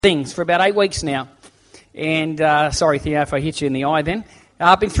things for about 8 weeks now. And sorry, Theo, if I hit you in the eye then.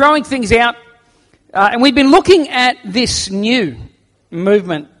 I've been throwing things out, and we've been looking at this new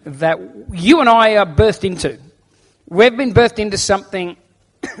movement that you and I are birthed into. We've been birthed into something,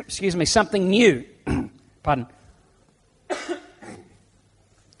 something new. Pardon.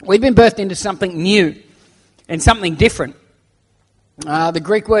 We've been birthed into something new and something different. The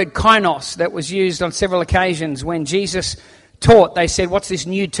Greek word kainos that was used on several occasions when Jesus taught, they said, what's this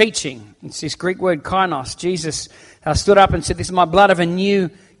new teaching? It's this Greek word kainos. Jesus stood up and said, this is my blood of a new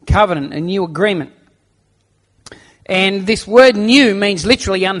covenant, a new agreement. And this word new means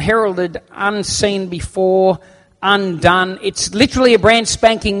literally unheralded, unseen before, undone. It's literally a brand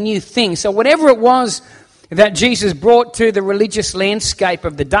spanking new thing. So whatever it was that Jesus brought to the religious landscape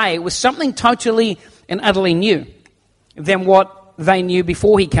of the day, it was something totally and utterly new than what they knew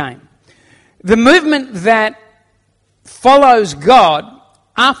before he came. The movement that follows God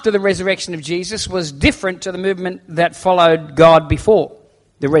after the resurrection of Jesus was different to the movement that followed God before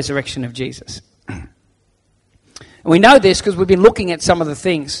the resurrection of Jesus. And we know this because we've been looking at some of the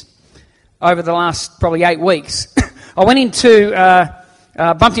things over the last probably 8 weeks. I went into,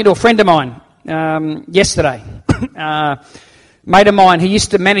 bumped into a friend of mine yesterday. Mate of mine who used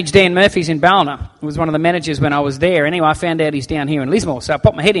to manage Dan Murphy's in Ballina. He was one of the managers when I was there. Anyway, I found out he's down here in Lismore, so I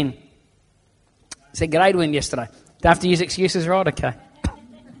popped my head in. Said g'day to him yesterday. Don't have to use excuses, right? Okay.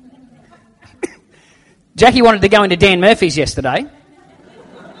 Jackie wanted to go into Dan Murphy's yesterday.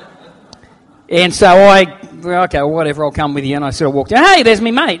 And so whatever, I'll come with you. And I sort of walked in, hey, there's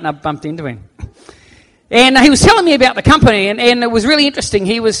me mate. And I bumped into him. And he was telling me about the company, and it was really interesting.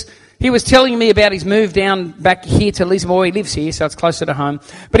 He was telling me about his move down back here to Lismore. He lives here, so it's closer to home.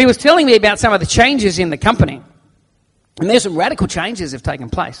 But he was telling me about some of the changes in the company. And there's some radical changes that have taken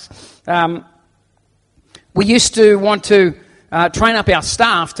place. We used to want to train up our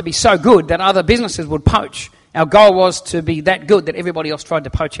staff to be so good that other businesses would poach. Our goal was to be that good that everybody else tried to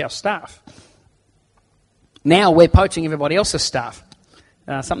poach our staff. Now we're poaching everybody else's staff.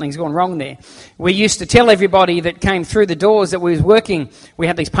 Something's gone wrong there. We used to tell everybody that came through the doors that we was working, we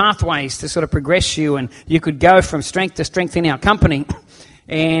had these pathways to sort of progress you, and you could go from strength to strength in our company.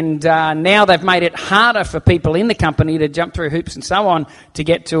 And now they've made it harder for people in the company to jump through hoops and so on to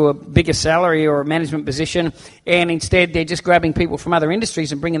get to a bigger salary or a management position. And instead, they're just grabbing people from other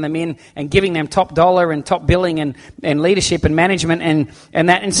industries and bringing them in and giving them top dollar and top billing and leadership and management and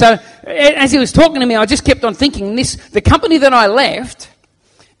that. And so, as he was talking to me, I just kept on thinking, the company that I left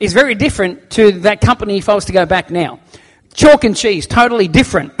is very different to that company if I was to go back now. Chalk and cheese, totally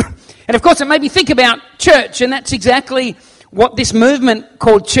different. And of course, it made me think about church, and that's exactly what this movement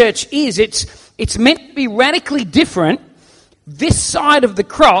called church is. It's meant to be radically different this side of the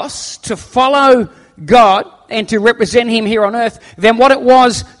cross to follow God and to represent him here on earth than what it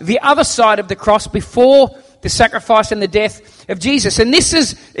was the other side of the cross before the sacrifice and the death of Jesus. And this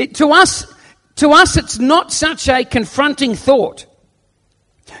is, to us it's not such a confronting thought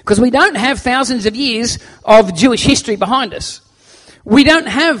because we don't have thousands of years of Jewish history behind us. We don't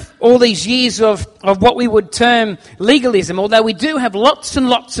have all these years of what we would term legalism, although we do have lots and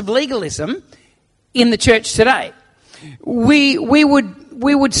lots of legalism in the church today. We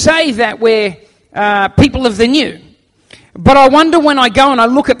would say that we're people of the new. But I wonder when I go and I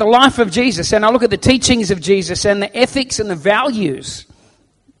look at the life of Jesus and I look at the teachings of Jesus and the ethics and the values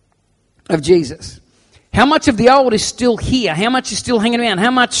of Jesus, how much of the old is still here? How much is still hanging around?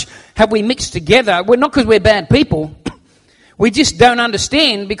 How much have we mixed together? Well, not because we're bad people. We just don't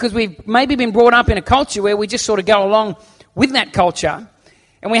understand because we've maybe been brought up in a culture where we just sort of go along with that culture,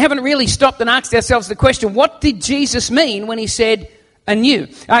 and we haven't really stopped and asked ourselves the question, what did Jesus mean when he said anew?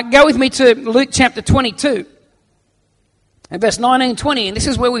 Go with me to Luke chapter 22, and verse 19-20, and this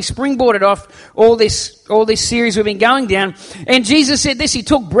is where we springboarded off all this series we've been going down. And Jesus said this, he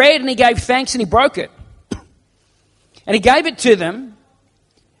took bread and he gave thanks and he broke it. And he gave it to them,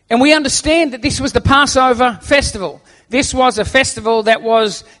 and we understand that this was the Passover festival. This was a festival that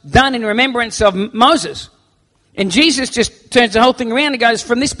was done in remembrance of Moses. And Jesus just turns the whole thing around and goes,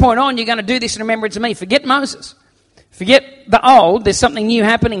 from this point on, you're going to do this in remembrance of me. Forget Moses. Forget the old. There's something new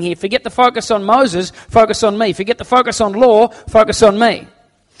happening here. Forget the focus on Moses. Focus on me. Forget the focus on law. Focus on me.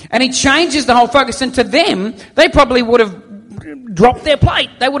 And he changes the whole focus. And to them, they probably would have dropped their plate.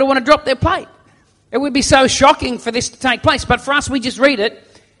 They would have wanted to drop their plate. It would be so shocking for this to take place. But for us, we just read it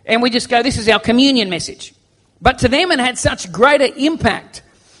and we just go, this is our communion message. But to them, it had such greater impact.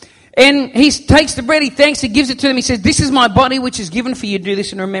 And he takes the bread, he thanks, he gives it to them. He says, this is my body which is given for you. Do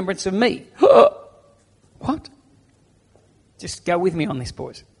this in remembrance of me. What? Just go with me on this,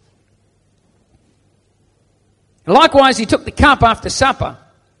 boys. Likewise, he took the cup after supper.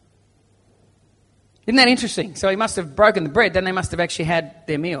 Isn't that interesting? So he must have broken the bread, then they must have actually had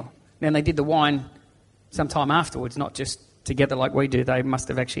their meal. Then they did the wine sometime afterwards, not just together like we do. They must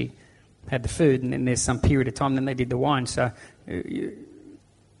have actually had the food, and then there's some period of time, then they did the wine. So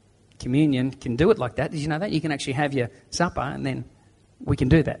communion can do it like that. Did you know that? You can actually have your supper, and then we can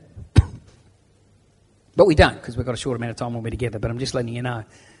do that. But we don't, because we've got a short amount of time when we're together. But I'm just letting you know.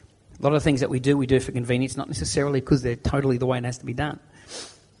 A lot of the things that we do for convenience, not necessarily because they're totally the way it has to be done.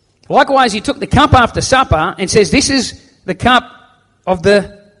 Likewise, he took the cup after supper and says, this is the cup of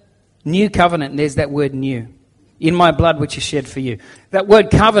the new covenant. And there's that word new. In my blood which is shed for you. That word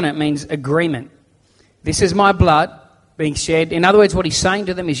covenant means agreement. This is my blood being shed. In other words, what he's saying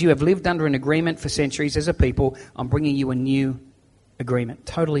to them is, you have lived under an agreement for centuries as a people. I'm bringing you a new agreement,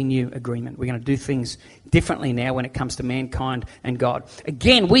 totally new agreement. We're going to do things differently now when it comes to mankind and God.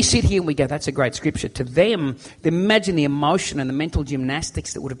 Again, we sit here and we go, that's a great scripture. To them, imagine the emotion and the mental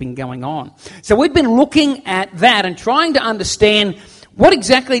gymnastics that would have been going on. So we've been looking at that and trying to understand what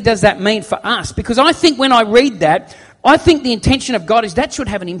exactly does that mean for us. Because I think when I read that, I think the intention of God is that should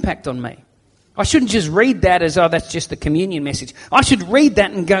have an impact on me. I shouldn't just read that as, oh, that's just the communion message. I should read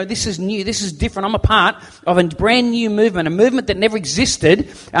that and go, this is new, this is different. I'm a part of a brand new movement, a movement that never existed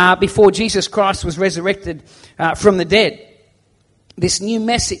before Jesus Christ was resurrected from the dead. This new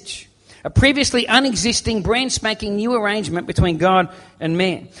message, a previously unexisting, brand spanking new arrangement between God and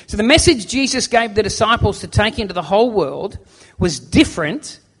man. So the message Jesus gave the disciples to take into the whole world was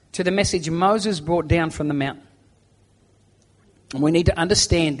different to the message Moses brought down from the mountain. And we need to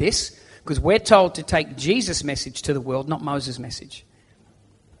understand this, because we're told to take Jesus' message to the world, not Moses' message.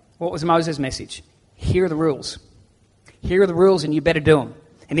 What was Moses' message? Here are the rules. Here are the rules, and you better do them.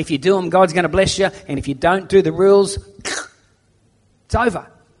 And if you do them, God's going to bless you. And if you don't do the rules, it's over.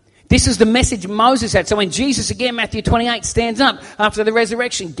 This is the message Moses had. So when Jesus, again, Matthew 28, stands up after the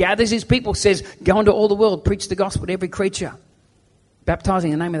resurrection, gathers his people, says, go into all the world, preach the gospel to every creature,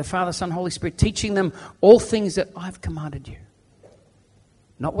 baptizing in the name of the Father, Son, Holy Spirit, teaching them all things that I've commanded you.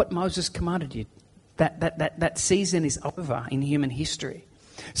 Not what Moses commanded you. That season is over in human history.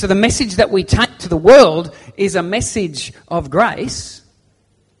 So the message that we take to the world is a message of grace.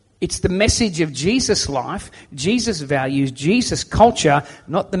 It's the message of Jesus' life, Jesus' values, Jesus' culture,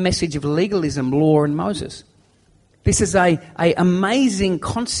 not the message of legalism, law, and Moses. This is a amazing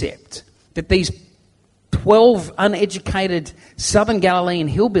concept that these 12 uneducated Southern Galilean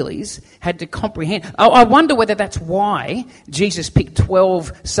hillbillies had to comprehend. I wonder whether that's why Jesus picked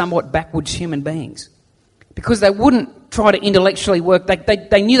 12 somewhat backwards human beings. Because they wouldn't try to intellectually work.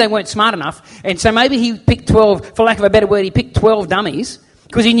 They knew they weren't smart enough. And so maybe he picked 12, for lack of a better word, he picked 12 dummies.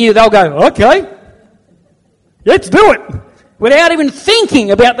 Because he knew they'll go, okay, let's do it. Without even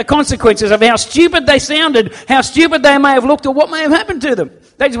thinking about the consequences of how stupid they sounded, how stupid they may have looked, or what may have happened to them.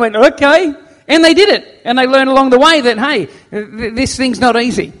 They just went, okay. And they did it. And they learned along the way that, hey, this thing's not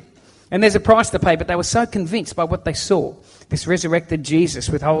easy. And there's a price to pay. But they were so convinced by what they saw, this resurrected Jesus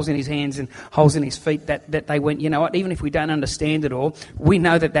with holes in his hands and holes in his feet, that they went, you know what, even if we don't understand it all, we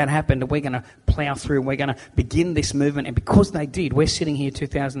know that happened, and we're going to plough through and we're going to begin this movement. And because they did, we're sitting here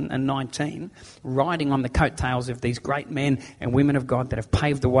 2019 riding on the coattails of these great men and women of God that have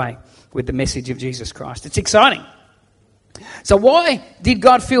paved the way with the message of Jesus Christ. It's exciting. So why did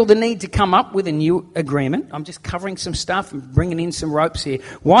God feel the need to come up with a new agreement? I'm just covering some stuff and bringing in some ropes here.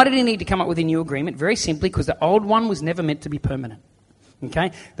 Why did he need to come up with a new agreement? Very simply, because the old one was never meant to be permanent.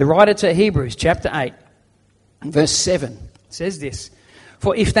 Okay? The writer to Hebrews, chapter 8, verse 7, says this.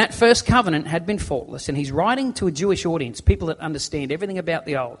 For if that first covenant had been faultless, and he's writing to a Jewish audience, people that understand everything about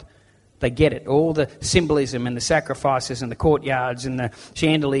the old, they get it. All the symbolism and the sacrifices and the courtyards and the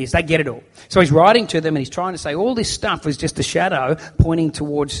chandeliers, they get it all. So he's writing to them and he's trying to say all this stuff was just a shadow pointing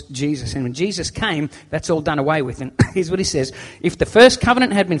towards Jesus. And when Jesus came, that's all done away with. And here's what he says. If the first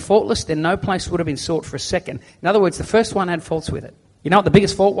covenant had been faultless, then no place would have been sought for a second. In other words, the first one had faults with it. You know what the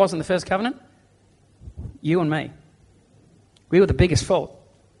biggest fault was in the first covenant? You and me. We were the biggest fault.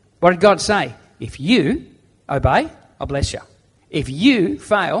 What did God say? If you obey, I'll bless you. If you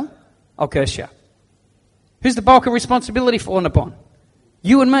fail, I'll curse you. Who's the bulk of responsibility fallen upon?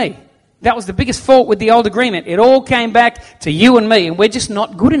 You and me. That was the biggest fault with the old agreement. It all came back to you and me, and we're just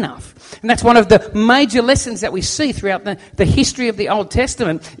not good enough. And that's one of the major lessons that we see throughout the history of the Old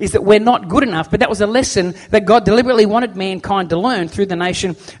Testament, is that we're not good enough. But that was a lesson that God deliberately wanted mankind to learn through the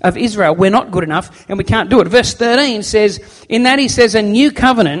nation of Israel. We're not good enough, and we can't do it. Verse 13 says, in that he says, a new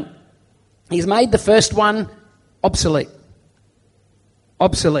covenant, he's made the first one obsolete.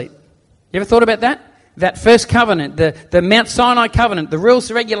 Obsolete. You ever thought about that? That first covenant, the Mount Sinai covenant, the rules,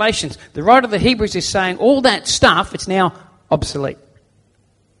 the regulations. The writer of the Hebrews is saying all that stuff, it's now obsolete.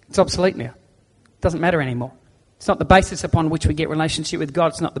 It's obsolete now. It doesn't matter anymore. It's not the basis upon which we get relationship with God.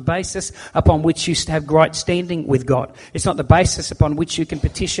 It's not the basis upon which you have right standing with God. It's not the basis upon which you can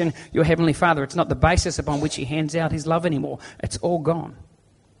petition your Heavenly Father. It's not the basis upon which He hands out His love anymore. It's all gone.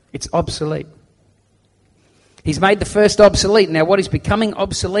 It's obsolete. He's made the first obsolete. Now what is becoming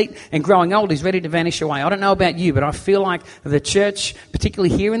obsolete and growing old is ready to vanish away. I don't know about you, but I feel like the church, particularly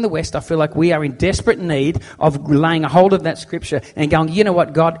here in the West, I feel like we are in desperate need of laying a hold of that scripture and going, you know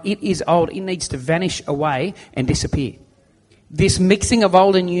what, God, it is old. It needs to vanish away and disappear. This mixing of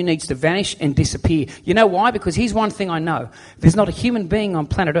old and new needs to vanish and disappear. You know why? Because here's one thing I know. There's not a human being on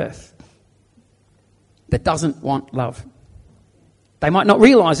planet Earth that doesn't want love. They might not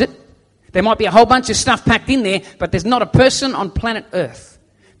realise it. There might be a whole bunch of stuff packed in there, but there's not a person on planet Earth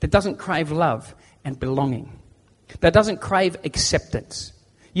that doesn't crave love and belonging, that doesn't crave acceptance.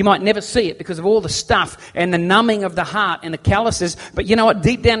 You might never see it because of all the stuff and the numbing of the heart and the calluses, but you know what?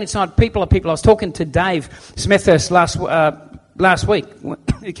 Deep down inside, people are people. I was talking to Dave Smethurst last week.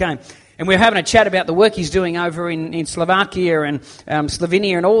 He came. And we were having a chat about the work he's doing over in Slovakia and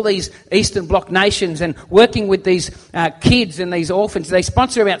Slovenia and all these Eastern Bloc nations, and working with these kids and these orphans. They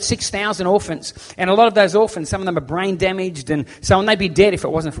sponsor about 6,000 orphans. And a lot of those orphans, some of them are brain damaged, and some they'd be dead if it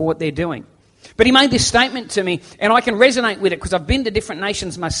wasn't for what they're doing. But he made this statement to me, and I can resonate with it because I've been to different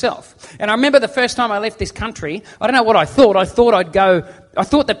nations myself. And I remember the first time I left this country, I don't know what I thought. I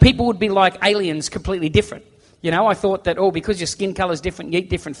thought that people would be like aliens, completely different. You know, I thought that, because your skin colour is different, you eat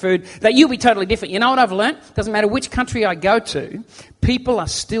different food, that you'll be totally different. You know what I've learnt? Doesn't matter which country I go to, people are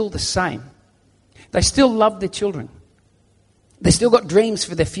still the same. They still love their children. They still got dreams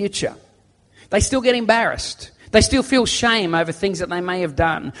for their future. They still get embarrassed. They still feel shame over things that they may have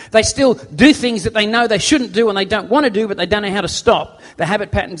done. They still do things that they know they shouldn't do and they don't want to do, but they don't know how to stop. The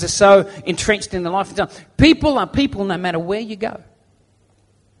habit patterns are so entrenched in their life. People are people no matter where you go.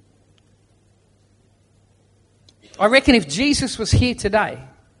 I reckon if Jesus was here today,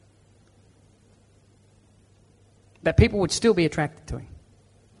 that people would still be attracted to him.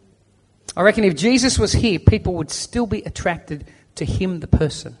 I reckon if Jesus was here, people would still be attracted to him, the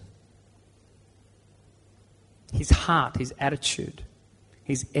person. His heart, his attitude,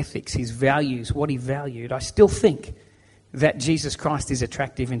 his ethics, his values, what he valued. I still think that Jesus Christ is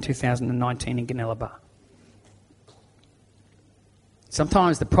attractive in 2019 in Ginelabar.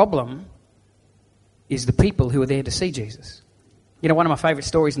 Sometimes the problem is the people who are there to see Jesus. You know, one of my favourite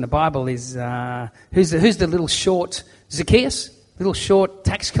stories in the Bible is, who's the little short Zacchaeus? Little short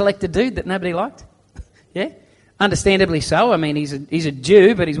tax collector dude that nobody liked? Yeah? Understandably so. I mean, he's a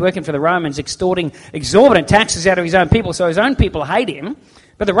Jew, but he's working for the Romans, extorting exorbitant taxes out of his own people, so his own people hate him.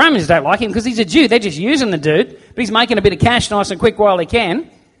 But the Romans don't like him because he's a Jew. They're just using the dude, but he's making a bit of cash nice and quick while he can.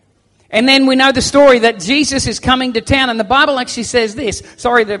 And then we know the story that Jesus is coming to town, and the Bible actually says this.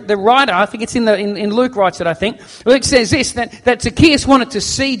 Sorry, the writer, I think it's in Luke writes it, I think. Luke says this, that Zacchaeus wanted to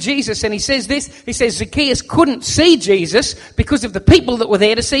see Jesus, and he says this, he says Zacchaeus couldn't see Jesus because of the people that were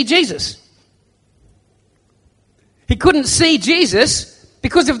there to see Jesus. He couldn't see Jesus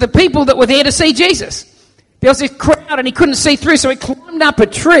because of the people that were there to see Jesus. There was this crowd and he couldn't see through, so he climbed up a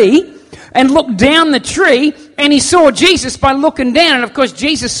tree and looked down the tree, and he saw Jesus by looking down. And of course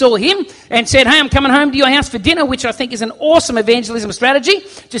Jesus saw him and said, "Hey, I'm coming home to your house for dinner," which I think is an awesome evangelism strategy.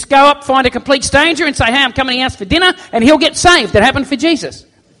 Just go up, find a complete stranger and say, "Hey, I'm coming to your house for dinner," and he'll get saved. That happened for Jesus.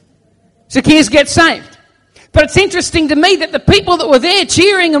 Zacchaeus gets saved. But it's interesting to me that the people that were there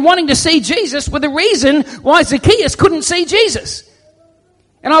cheering and wanting to see Jesus were the reason why Zacchaeus couldn't see Jesus.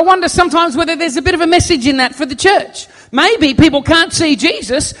 And I wonder sometimes whether there's a bit of a message in that for the church. Maybe people can't see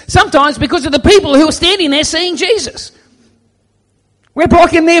Jesus sometimes because of the people who are standing there seeing Jesus. We're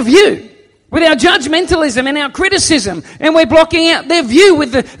blocking their view with our judgmentalism and our criticism, and we're blocking out their view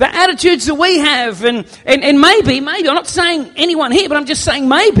with the attitudes that we have. And maybe, I'm not saying anyone here, but I'm just saying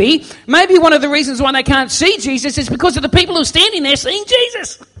maybe one of the reasons why they can't see Jesus is because of the people who are standing there seeing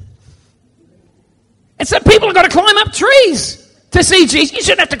Jesus. And so people have got to climb up trees to see Jesus. You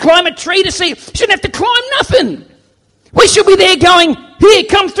shouldn't have to climb a tree to see. You shouldn't have to climb nothing. We should be there going, "Here,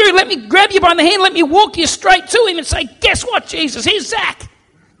 come through. Let me grab you by the hand. Let me walk you straight to him and say, 'Guess what, Jesus? Here's Zach.'"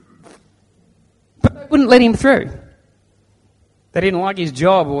 But they wouldn't let him through. They didn't like his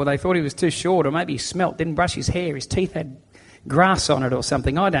job, or they thought he was too short, or maybe he smelt, didn't brush his hair, his teeth had grass on it or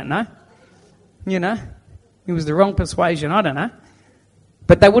something. I don't know. You know, he was the wrong persuasion. I don't know.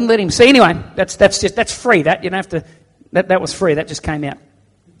 But they wouldn't let him see. Anyway, that's free. That you don't have to. That was free. That just came out.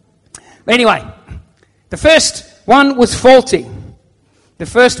 But anyway, the first one was faulty. The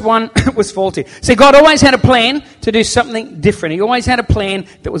first one was faulty. See, God always had a plan to do something different. He always had a plan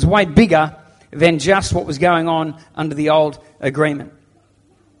that was way bigger than just what was going on under the old agreement.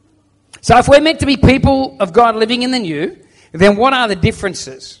 So if we're meant to be people of God living in the new, then what are the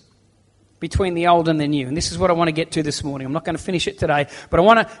differences between the old and the new? And this is what I want to get to this morning. I'm not going to finish it today, but I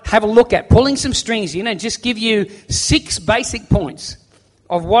want to have a look at pulling some strings in and just give you 6 basic points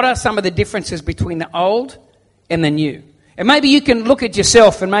of what are some of the differences between the old and the new. And maybe you can look at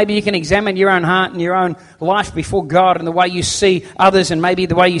yourself and maybe you can examine your own heart and your own life before God and the way you see others and maybe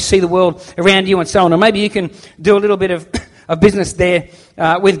the way you see the world around you and so on. Or maybe you can do a little bit of business there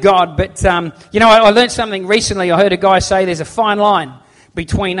with God. But, I learned something recently. I heard a guy say there's a fine line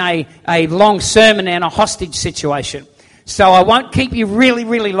between a long sermon and a hostage situation. So I won't keep you really,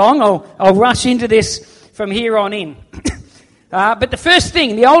 really long. I'll rush into this from here on in. But the first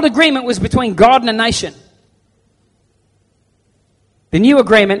thing, the old agreement was between God and a nation. The new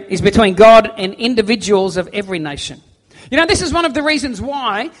agreement is between God and individuals of every nation. This is one of the reasons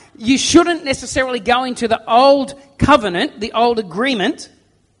why you shouldn't necessarily go into the old covenant, the old agreement,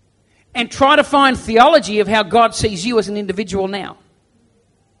 and try to find theology of how God sees you as an individual now.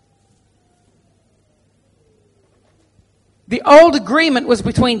 The old agreement was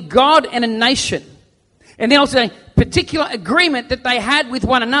between God and a nation. And there was a particular agreement that they had with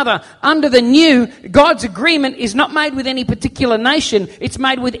one another. Under the new, God's agreement is not made with any particular nation. It's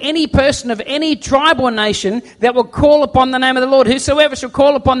made with any person of any tribe or nation that will call upon the name of the Lord. Whosoever shall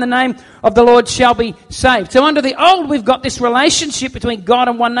call upon the name of the Lord shall be saved. So under the old, we've got this relationship between God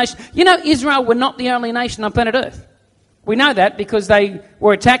and one nation. Israel were not the only nation on planet Earth. We know that because they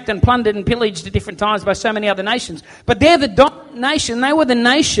were attacked and plundered and pillaged at different times by so many other nations. But they're the dominant nation. They were the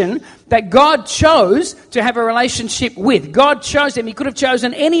nation that God chose to have a relationship with. God chose them. He could have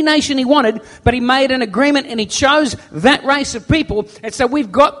chosen any nation he wanted, but he made an agreement and he chose that race of people. And so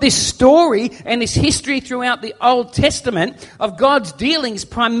we've got this story and this history throughout the Old Testament of God's dealings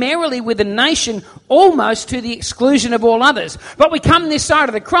primarily with a nation almost to the exclusion of all others. But we come this side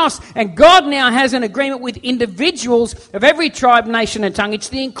of the cross and God now has an agreement with individuals of every tribe, nation and tongue. It's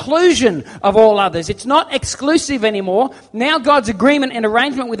the inclusion of all others. It's not exclusive anymore. Now God's agreement and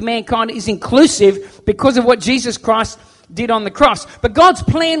arrangement with mankind is inclusive because of what Jesus Christ did on the cross. But God's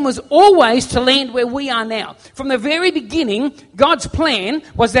plan was always to land where we are now. From the very beginning, God's plan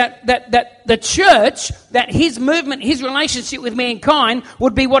was that the church, that his movement, his relationship with mankind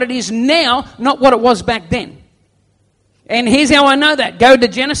would be what it is now, not what it was back then. And here's how I know that. Go to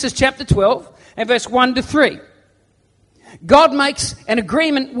Genesis chapter 12 and verse 1 to 3. God makes an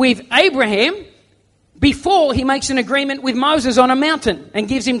agreement with Abraham before he makes an agreement with Moses on a mountain and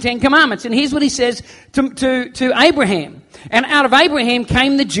gives him 10 commandments. And here's what he says to Abraham. And out of Abraham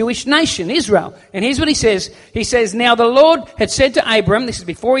came the Jewish nation, Israel. And here's what he says. He says, now the Lord had said to Abram, this is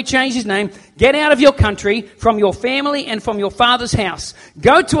before he changed his name, get out of your country, from your family and from your father's house.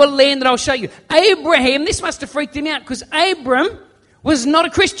 Go to a land that I'll show you. Abraham, this must have freaked him out because Abram was not a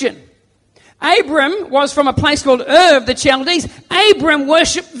Christian. Abram was from a place called Ur of the Chaldees. Abram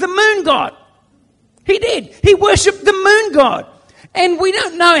worshipped the moon god. He did. He worshipped the moon god. And we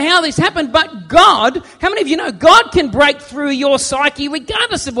don't know how this happened, but God, how many of you know God can break through your psyche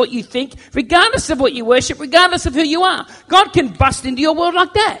regardless of what you think, regardless of what you worship, regardless of who you are. God can bust into your world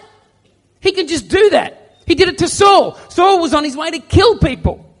like that. He can just do that. He did it to Saul. Saul was on his way to kill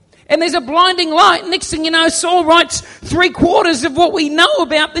people. And there's a blinding light. Next thing you know, Saul writes 3/4 of what we know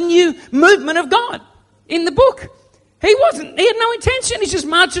about the new movement of God in the book. He had no intention. He's just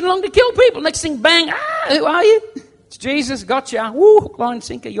marching along to kill people. Next thing, bang, who are you? It's Jesus, gotcha. Woo, hook, line,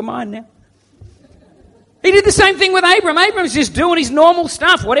 sinker, you're mine now. He did the same thing with Abram. Abram's just doing his normal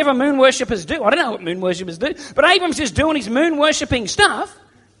stuff, whatever moon worshippers do. I don't know what moon worshippers do, but Abram's just doing his moon worshipping stuff.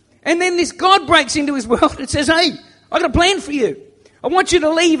 And then this God breaks into his world and says, hey, I've got a plan for you. I want you to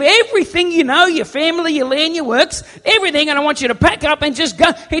leave everything you know, your family, your land, your works, everything, and I want you to pack up and just go.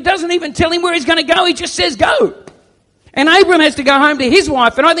 He doesn't even tell him where he's going to go. He just says go. And Abram has to go home to his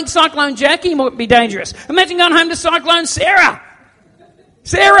wife, and I think Cyclone Jackie might be dangerous. Imagine going home to Cyclone Sarah.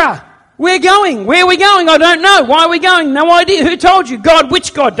 Sarah, we're going. Where are we going? I don't know. Why are we going? No idea. Who told you? God,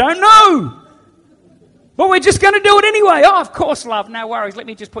 which God? Don't know. But we're just going to do it anyway. Oh, of course, love. No worries. Let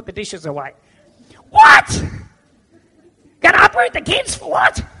me just put the dishes away. What? Going to uproot the kids for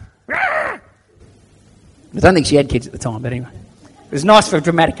what? I don't think she had kids at the time, but anyway. It was nice for a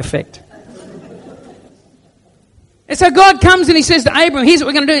dramatic effect. And so God comes and he says to Abram, here's what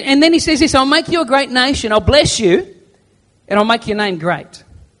we're going to do. And then he says this, I'll make you a great nation. I'll bless you and I'll make your name great.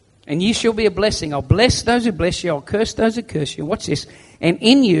 And you shall be a blessing. I'll bless those who bless you. I'll curse those who curse you. Watch this. And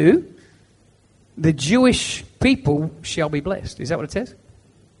in you, the Jewish people shall be blessed. Is that what it says?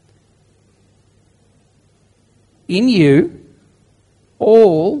 In you,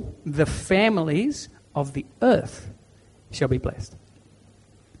 all the families of the earth shall be blessed.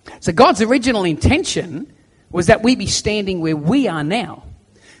 So God's original intention was that we be standing where we are now.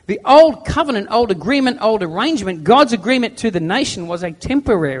 The old covenant, old agreement, old arrangement, God's agreement to the nation was a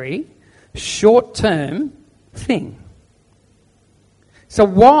temporary, short-term thing. So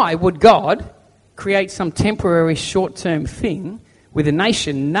why would God create some temporary, short-term thing with a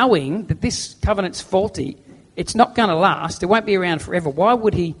nation knowing that this covenant's faulty, it's not going to last, it won't be around forever? Why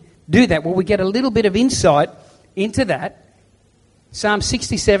would he do that? Well, we get a little bit of insight into that. Psalm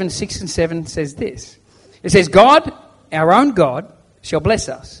 67, 6 and 7 says this. It says, God, our own God, shall bless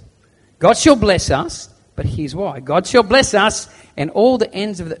us. God shall bless us, but here's why. God shall bless us, and all the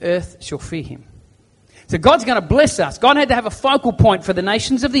ends of the earth shall fear him. So God's going to bless us. God had to have a focal point for the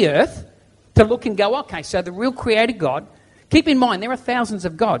nations of the earth to look and go, okay, so the real creator God, keep in mind, there are thousands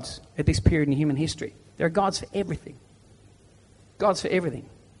of gods at this period in human history. There are gods for everything. Gods for everything.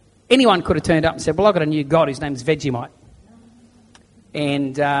 Anyone could have turned up and said, well, I've got a new god, his name's Vegemite.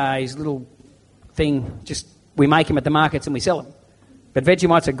 And his little thing, just we make him at the markets and we sell him. But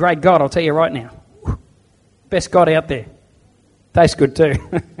Vegemite's a great god, I'll tell you right now. Best god out there. Tastes good too.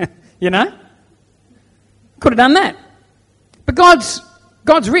 You know? Could have done that. But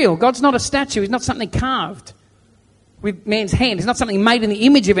God's real. God's not a statue. He's not something carved with man's hand. He's not something made in the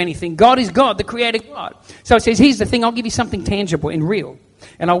image of anything. God is God, the creator God. So it says, here's the thing, I'll give you something tangible and real.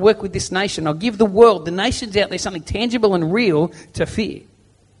 And I'll work with this nation. I'll give the world, the nations out there, something tangible and real to fear.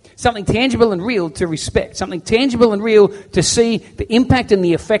 Something tangible and real to respect. Something tangible and real to see the impact and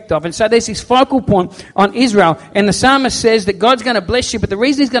the effect of. And so there's this focal point on Israel. And the psalmist says that God's going to bless you. But the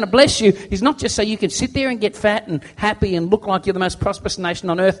reason he's going to bless you is not just so you can sit there and get fat and happy and look like you're the most prosperous nation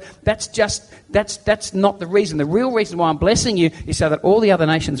on earth. That's not the reason. The real reason why I'm blessing you is so that all the other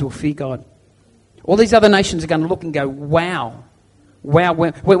nations will fear God. All these other nations are going to look and go, wow. Wow.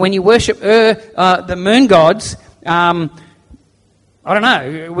 When you worship the moon gods, I don't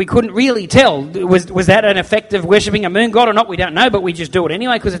know, we couldn't really tell. Was that an effect of worshipping a moon god or not? We don't know, but we just do it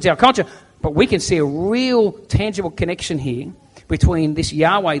anyway because it's our culture. But we can see a real tangible connection here between this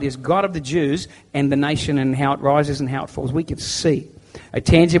Yahweh, this God of the Jews, and the nation and how it rises and how it falls. We can see a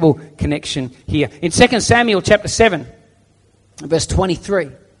tangible connection here. In 2 Samuel chapter 7, verse 23,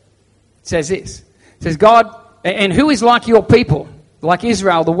 it says this. It says, God, and who is like your people? Like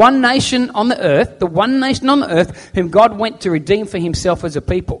Israel, the one nation on the earth, whom God went to redeem for himself as a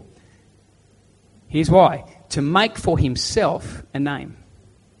people. Here's why. To make for himself a name.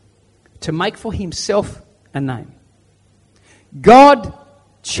 To make for himself a name. God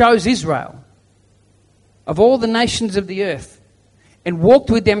chose Israel of all the nations of the earth and walked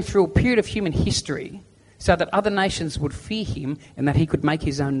with them through a period of human history so that other nations would fear him and that he could make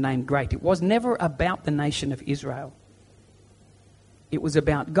his own name great. It was never about the nation of Israel. It was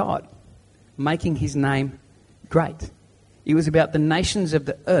about God making his name great. It was about the nations of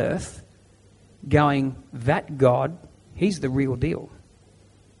the earth going, that God, he's the real deal.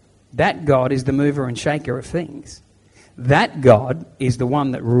 That God is the mover and shaker of things. That God is the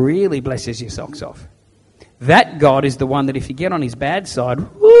one that really blesses your socks off. That God is the one that if you get on his bad side,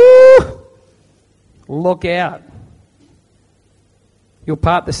 woo, look out. He'll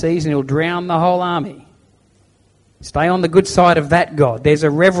part the seas and he'll drown the whole army. Stay on the good side of that God. There's a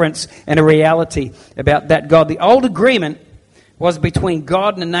reverence and a reality about that God. The old agreement was between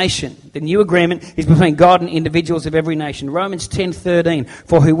God and a nation. The new agreement is between God and individuals of every nation. Romans 10:13.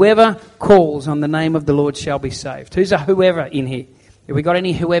 For whoever calls on the name of the Lord shall be saved. Who's a whoever in here? Have we got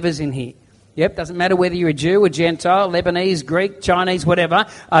any whoever's in here? Yep, doesn't matter whether you're a Jew, a Gentile, Lebanese, Greek, Chinese, whatever.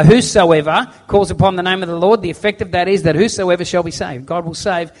 Whosoever calls upon the name of the Lord, the effect of that is that whosoever shall be saved. God will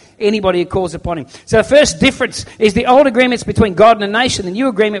save anybody who calls upon him. So the first difference is the old agreement's between God and a nation, the new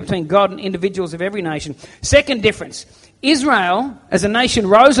agreement between God and individuals of every nation. Second difference, Israel as a nation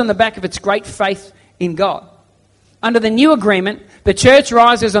rose on the back of its great faith in God. Under the new agreement, the church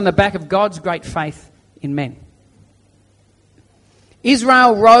rises on the back of God's great faith in men.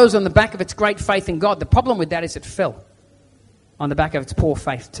 Israel rose on the back of its great faith in God. The problem with that is it fell on the back of its poor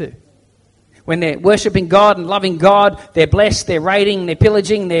faith too. When they're worshipping God and loving God, they're blessed, they're raiding, they're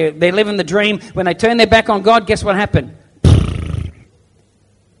pillaging, they're living the dream. When they turn their back on God, guess what happened?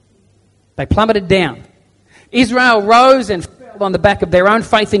 They plummeted down. Israel rose and fell on the back of their own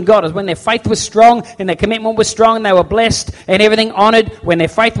faith in God. As when their faith was strong and their commitment was strong and they were blessed and everything honoured. When their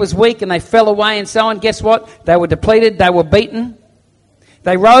faith was weak and they fell away and so on, guess what? They were depleted, they were beaten.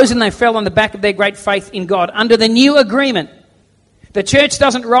 They rose and they fell on the back of their great faith in God. Under the new agreement, the church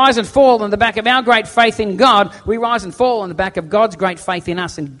doesn't rise and fall on the back of our great faith in God. We rise and fall on the back of God's great faith in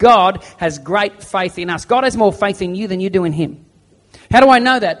us. And God has great faith in us. God has more faith in you than you do in him. How do I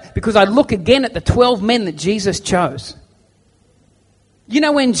know that? Because I look again at the 12 men that Jesus chose. You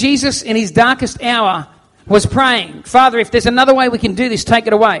know, when Jesus in his darkest hour was praying, Father, if there's another way we can do this, take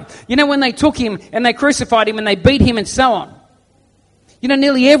it away. You know, when they took him and they crucified him and they beat him and so on. You know,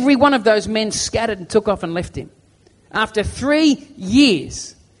 nearly every one of those men scattered and took off and left him. After 3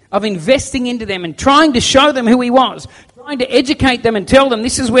 years of investing into them and trying to show them who he was, trying to educate them and tell them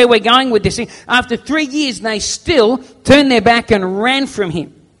this is where we're going with this thing, after 3 years they still turned their back and ran from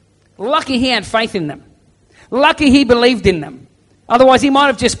him. Lucky he had faith in them. Lucky he believed in them. Otherwise he might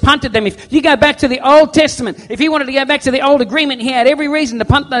have just punted them. If you go back to the Old Testament, if he wanted to go back to the old agreement, he had every reason to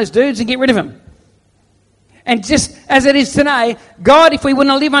punt those dudes and get rid of them. And just as it is today, God, if we want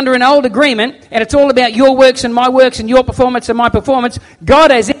to live under an old agreement, and it's all about your works and my works and your performance and my performance,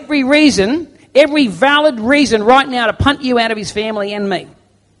 God has every reason, every valid reason right now to punt you out of his family and me.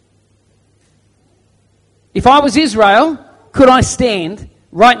 If I was Israel, could I stand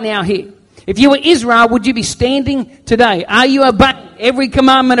right now here? If you were Israel, would you be standing today? Are you obeying every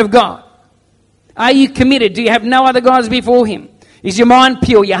commandment of God? Are you committed? Do you have no other gods before him? Is your mind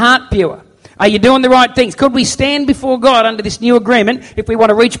pure, your heart pure? Are you doing the right things? Could we stand before God under this new agreement if we want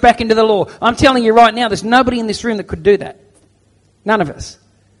to reach back into the law? I'm telling you right now, there's nobody in this room that could do that. None of us.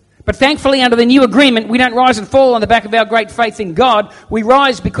 But thankfully, under the new agreement, we don't rise and fall on the back of our great faith in God. We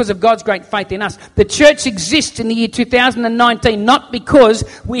rise because of God's great faith in us. The church exists in the year 2019 not because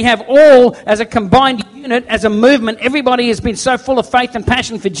we have all, as a combined unit, as a movement, everybody has been so full of faith and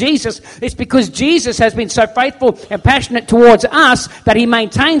passion for Jesus. It's because Jesus has been so faithful and passionate towards us that he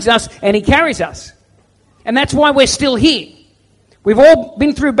maintains us and he carries us. And that's why we're still here. We've all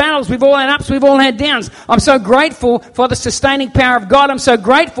been through battles, we've all had ups, we've all had downs. I'm so grateful for the sustaining power of God. I'm so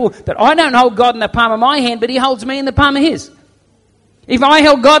grateful that I don't hold God in the palm of my hand, but he holds me in the palm of his. If I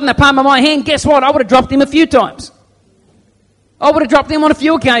held God in the palm of my hand, guess what? I would have dropped him a few times. I would have dropped him on a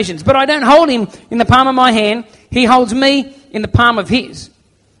few occasions, but I don't hold him in the palm of my hand. He holds me in the palm of his.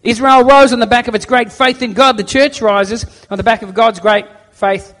 Israel rose on the back of its great faith in God. The church rises on the back of God's great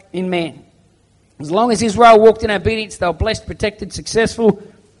faith in man. As long as Israel walked in obedience, they were blessed, protected, successful.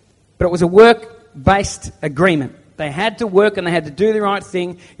 But it was a work-based agreement. They had to work and they had to do the right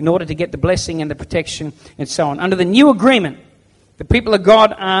thing in order to get the blessing and the protection and so on. Under the new agreement, the people of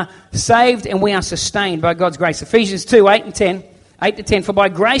God are saved and we are sustained by God's grace. Ephesians 2, 8 and 10. 8 to 10. For by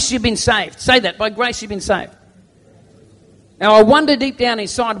grace you've been saved. Say that. By grace you've been saved. Now I wonder deep down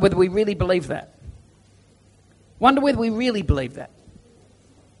inside whether we really believe that. Wonder whether we really believe that.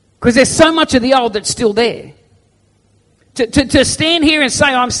 Because there's so much of the old that's still there. To stand here and say,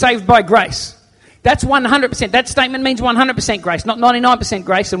 I'm saved by grace, that's 100%. That statement means 100% grace, not 99%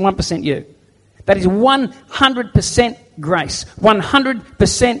 grace and 1% you. That is 100% grace,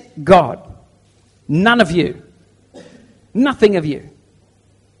 100% God. None of you. Nothing of you.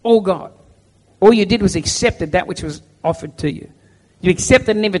 All God. All you did was accepted that which was offered to you. You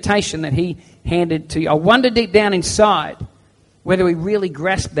accepted an invitation that he handed to you. I wonder deep down inside whether we really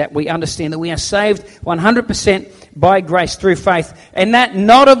grasp that, we understand that we are saved 100% by grace through faith. And that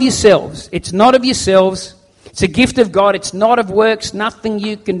not of yourselves. It's not of yourselves. It's a gift of God. It's not of works. Nothing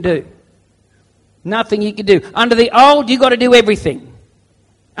you can do. Nothing you can do. Under the old, you've got to do everything.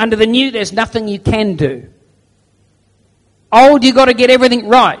 Under the new, there's nothing you can do. Old, you've got to get everything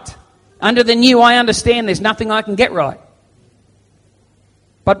right. Under the new, I understand there's nothing I can get right.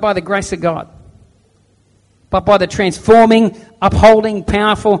 But by the grace of God. But by the transforming, upholding,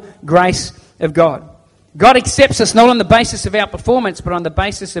 powerful grace of God. God accepts us not on the basis of our performance, but on the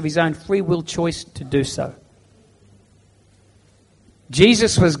basis of his own free will choice to do so.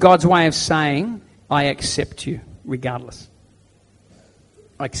 Jesus was God's way of saying, I accept you regardless.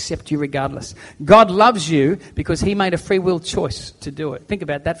 I accept you regardless. God loves you because he made a free will choice to do it. Think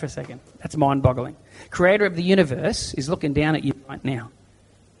about that for a second. That's mind-boggling. Creator of the universe is looking down at you right now.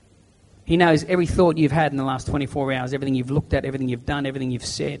 He knows every thought you've had in the last 24 hours, everything you've looked at, everything you've done, everything you've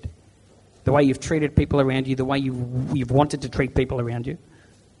said, the way you've treated people around you, the way you've wanted to treat people around you.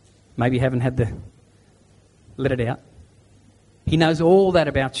 Maybe you haven't had to let it out. He knows all that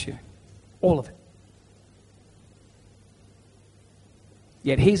about you. All of it.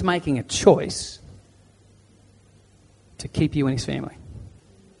 Yet he's making a choice to keep you in his family.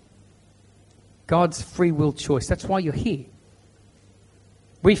 God's free will choice. That's why you're here.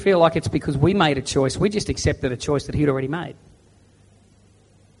 We feel like it's because we made a choice. We just accepted a choice that he'd already made.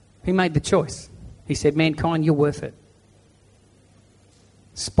 He made the choice. He said, mankind, you're worth it.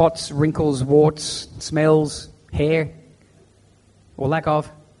 Spots, wrinkles, warts, smells, hair, or lack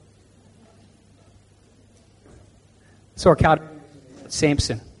of. Saw a card of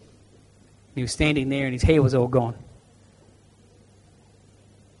Samson. He was standing there and his hair was all gone.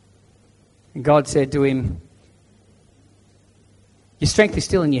 And God said to him, Your strength is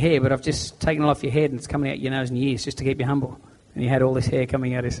still in your hair, but I've just taken it off your head and it's coming out your nose and your ears just to keep you humble. And you had all this hair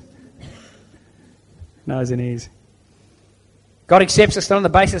coming out his nose and ears. God accepts us not on the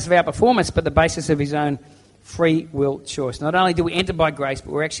basis of our performance, but the basis of his own free will choice. Not only do we enter by grace,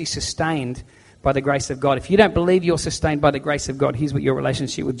 but we're actually sustained by the grace of God. If you don't believe you're sustained by the grace of God, here's what your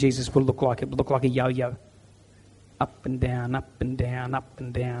relationship with Jesus will look like. It will look like a yo-yo. Up and down, up and down, up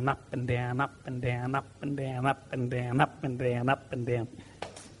and down, up and down, up and down, up and down, up and down, up and down, up and down.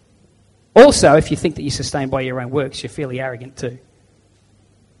 Also, if you think that you're sustained by your own works, you're fairly arrogant too.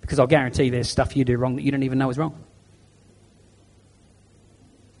 Because I'll guarantee there's stuff you do wrong that you don't even know is wrong.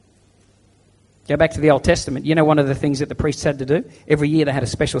 Go back to the Old Testament. You know one of the things that the priests had to do? Every year they had a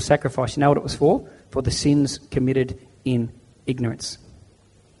special sacrifice. You know what it was for? For the sins committed in ignorance.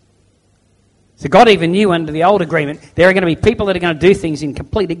 So God even knew under the old agreement there are going to be people that are going to do things in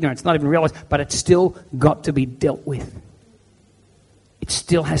complete ignorance, not even realize, but it's still got to be dealt with. It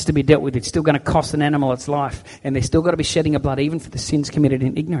still has to be dealt with. It's still going to cost an animal its life. And there's still got to be shedding of blood even for the sins committed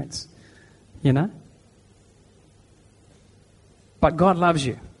in ignorance. You know? But God loves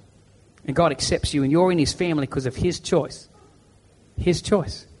you. And God accepts you. And you're in his family because of his choice. His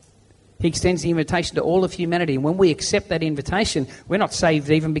choice. He extends the invitation to all of humanity. And when we accept that invitation, we're not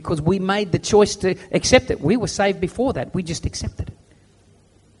saved even because we made the choice to accept it. We were saved before that. We just accepted it.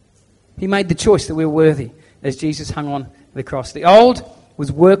 He made the choice that we were worthy as Jesus hung on the cross. The old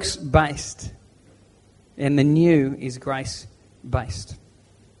was works-based. And the new is grace-based.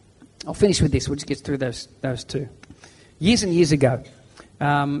 I'll finish with this. We'll just get through those two. Years and years ago,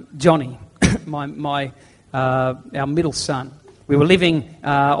 Johnny, our middle son, we were living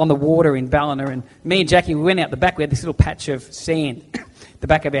on the water in Ballina, and me and Jackie, we went out the back. We had this little patch of sand at the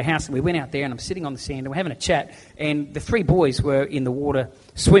back of our house, and we went out there, and I'm sitting on the sand, and we're having a chat, and the three boys were in the water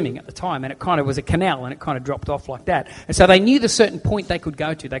swimming at the time, and it kind of was a canal, and it kind of dropped off like that. And so they knew the certain point they could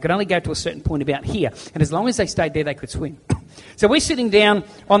go to. They could only go to a certain point about here, and as long as they stayed there, they could swim. So we're sitting down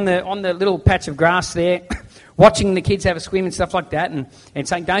on the little patch of grass there, watching the kids have a swim and stuff like that, and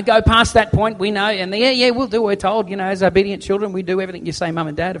saying, don't go past that point, we know. And yeah, we'll do, we're told, as obedient children, we do everything you say, Mum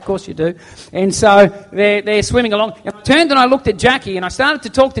and Dad, of course you do. And so they're swimming along. And I turned and I looked at Jackie, and I started to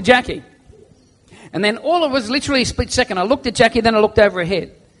talk to Jackie. And then all of it was literally a split second. I looked at Jackie, then I looked over her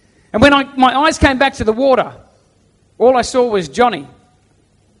head. And when my eyes came back to the water, all I saw was Johnny.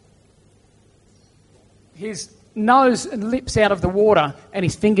 His nose and lips out of the water and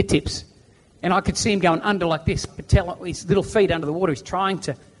his fingertips. And I could see him going under like this. I could tell his little feet under the water. He's trying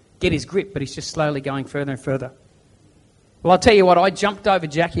to get his grip, but he's just slowly going further and further. Well, I'll tell you what, I jumped over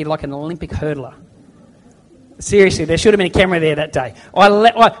Jackie like an Olympic hurdler. Seriously, there should have been a camera there that day.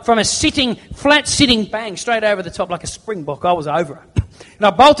 From a flat sitting, bang, straight over the top like a springbok, I was over it. And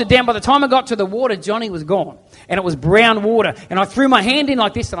I bolted down. By the time I got to the water, Johnny was gone. And it was brown water. And I threw my hand in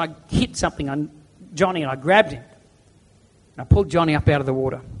like this, and I hit something on Johnny, and I grabbed him. And I pulled Johnny up out of the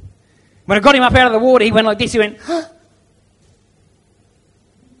water. When I got him up out of the water, he went like this. He went, huh?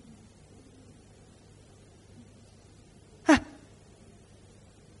 Huh?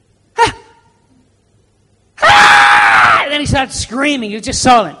 Huh? Ah! And then he started screaming. He was just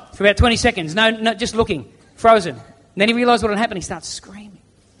silent for about 20 seconds. No, just looking, frozen. And then he realised what had happened. He started screaming.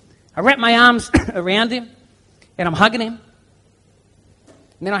 I wrapped my arms around him, and I'm hugging him.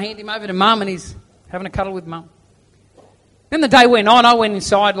 And then I hand him over to Mum, and he's having a cuddle with Mum. Then the day went on. I went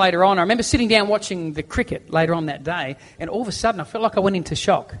inside later on. I remember sitting down watching the cricket later on that day, and all of a sudden I felt like I went into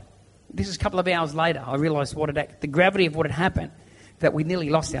shock. This is a couple of hours later. I realised the gravity of what had happened, that we nearly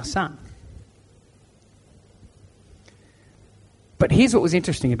lost our son. But here's what was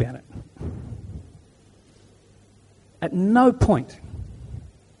interesting about it. At no point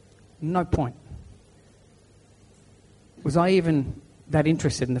was I even that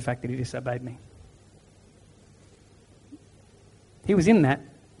interested in the fact that he disobeyed me. He was in that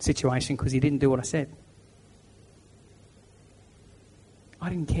situation because he didn't do what I said. I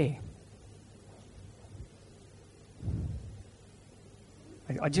didn't care.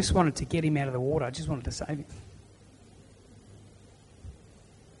 I just wanted to get him out of the water. I just wanted to save him.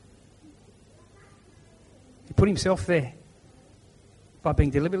 He put himself there by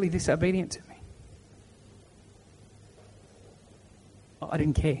being deliberately disobedient to me. I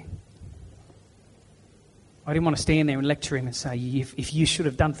didn't care. I didn't want to stand there and lecture him and say, if you should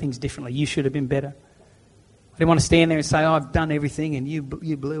have done things differently, you should have been better. I didn't want to stand there and say, I've done everything and you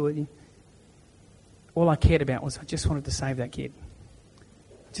blew it. All I cared about was I just wanted to save that kid.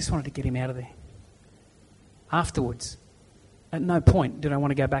 I just wanted to get him out of there. Afterwards, at no point did I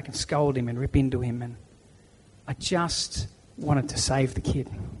want to go back and scold him and rip into him. And I just wanted to save the kid.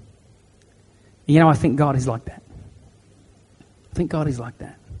 I think God is like that. I think God is like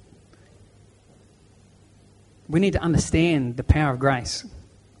that. We need to understand the power of grace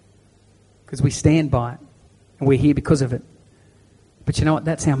because we stand by it and we're here because of it. But you know what?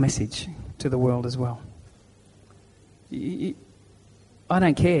 That's our message to the world as well. I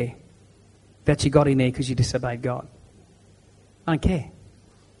don't care that you got in there because you disobeyed God. I don't care.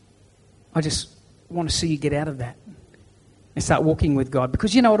 I just want to see you get out of that and start walking with God.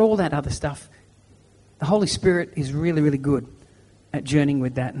 Because you know what? All that other stuff, the Holy Spirit is really, really good at journeying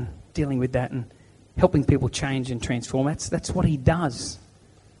with that and dealing with that and helping people change and transform. That's what He does.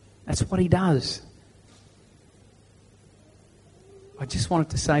 That's what He does. I just wanted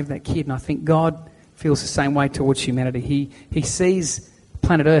to save that kid, and I think God feels the same way towards humanity. He sees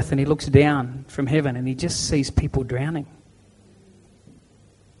planet Earth and He looks down from heaven and He just sees people drowning.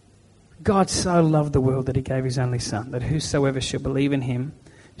 God so loved the world that He gave His only Son, that whosoever shall believe in Him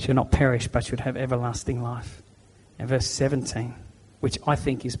shall not perish but should have everlasting life. And verse 17, which I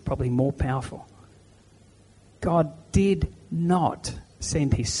think is probably more powerful. God did not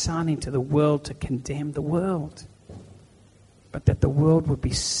send His Son into the world to condemn the world, but that the world would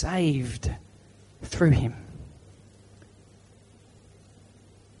be saved through Him.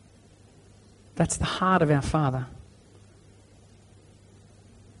 That's the heart of our Father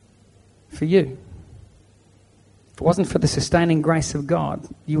for you. If it wasn't for the sustaining grace of God,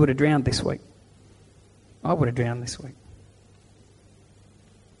 you would have drowned this week. I would have drowned this week.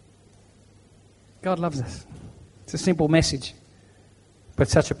 God loves us. It's a simple message, but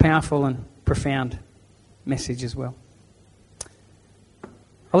such a powerful and profound message as well.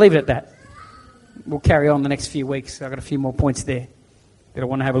 I'll leave it at that. We'll carry on the next few weeks. I've got a few more points there that I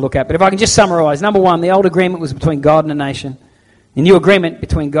want to have a look at. But if I can just summarise. Number one, the old agreement was between God and a nation. The new agreement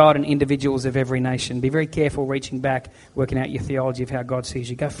between God and individuals of every nation. Be very careful reaching back, working out your theology of how God sees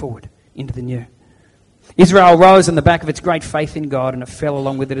you. Go forward into the new. Israel rose on the back of its great faith in God, and it fell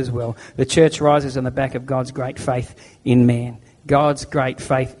along with it as well. The church rises on the back of God's great faith in man. God's great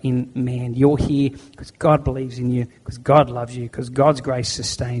faith in man. You're here because God believes in you, because God loves you, because God's grace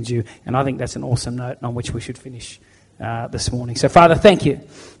sustains you. And I think that's an awesome note on which we should finish this morning. So, Father, thank you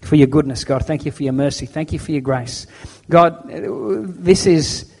for your goodness, God. Thank you for your mercy. Thank you for your grace. God, this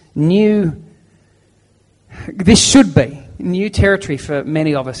is new. This should be new territory for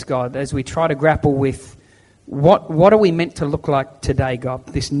many of us, God, as we try to grapple with what are we meant to look like today, God?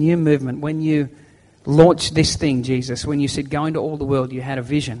 This new movement. When you launched this thing, Jesus, when you said go into all the world, you had a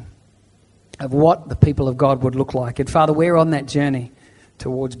vision of what the people of God would look like. And Father, we're on that journey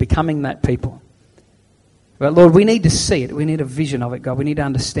towards becoming that people. But Lord, we need to see it. We need a vision of it, God. We need to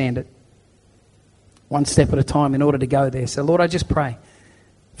understand it one step at a time in order to go there. So Lord, I just pray,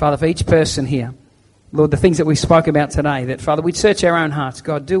 Father, for each person here, Lord, the things that we spoke about today, that Father, we'd search our own hearts.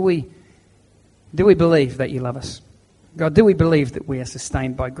 God, do we believe that you love us? God, do we believe that we are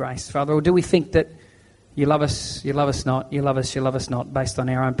sustained by grace, Father? Or do we think that you love us not, you love us not, based on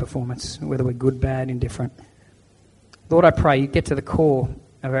our own performance, whether we're good, bad, indifferent? Lord, I pray you get to the core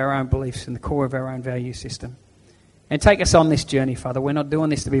of our own beliefs and the core of our own value system. And take us on this journey, Father. We're not doing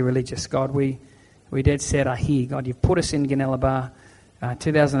this to be religious, God. We dead set are here. God, you've put us in Ginelabar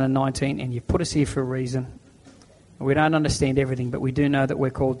 2019, and you've put us here for a reason. We don't understand everything, but we do know that we're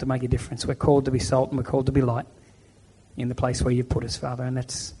called to make a difference. We're called to be salt and we're called to be light in the place where you've put us, Father. And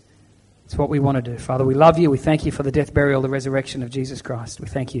that's what we want to do. Father, we love you. We thank you for the death, burial, the resurrection of Jesus Christ. We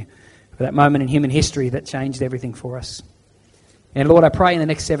thank you for that moment in human history that changed everything for us. And Lord, I pray in the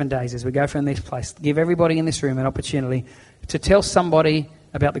next 7 days as we go from this place, give everybody in this room an opportunity to tell somebody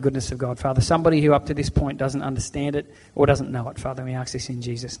about the goodness of God, Father. Somebody who up to this point doesn't understand it or doesn't know it, Father. We ask this in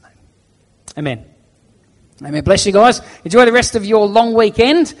Jesus' name. Amen. Amen. Bless you guys. Enjoy the rest of your long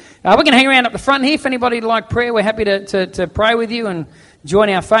weekend. We're going to hang around up the front here. If anybody would like prayer, we're happy to pray with you and join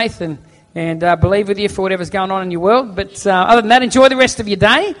our faith and believe with you for whatever's going on in your world. But other than that, enjoy the rest of your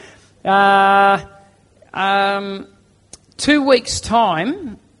day. 2 weeks'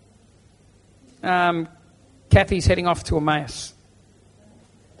 time, Kathy's heading off to Emmaus.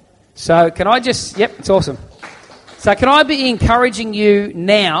 So can I just... Yep, it's awesome. So can I be encouraging you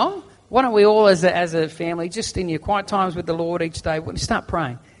now? Why don't we all as a family, just in your quiet times with the Lord each day, start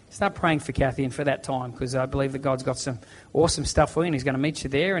praying. Start praying for Kathy and for that time, because I believe that God's got some awesome stuff for you and He's going to meet you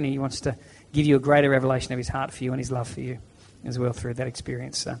there, and He wants to give you a greater revelation of His heart for you and His love for you as well through that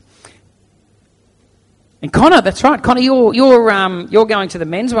experience. So. And Connor, that's right. Connor, you're going to the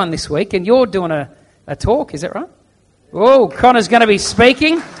men's one this week, and you're doing a talk, is that right? Oh, Connor's going to be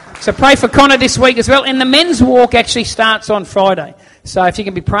speaking. So pray for Connor this week as well. And the men's walk actually starts on Friday. So if you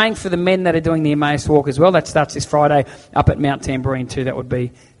can be praying for the men that are doing the Emmaus walk as well, that starts this Friday up at Mount Tambourine too. That would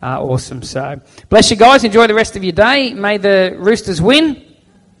be awesome. So bless you guys. Enjoy the rest of your day. May the Roosters win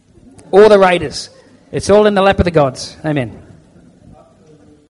or the Raiders. It's all in the lap of the gods. Amen.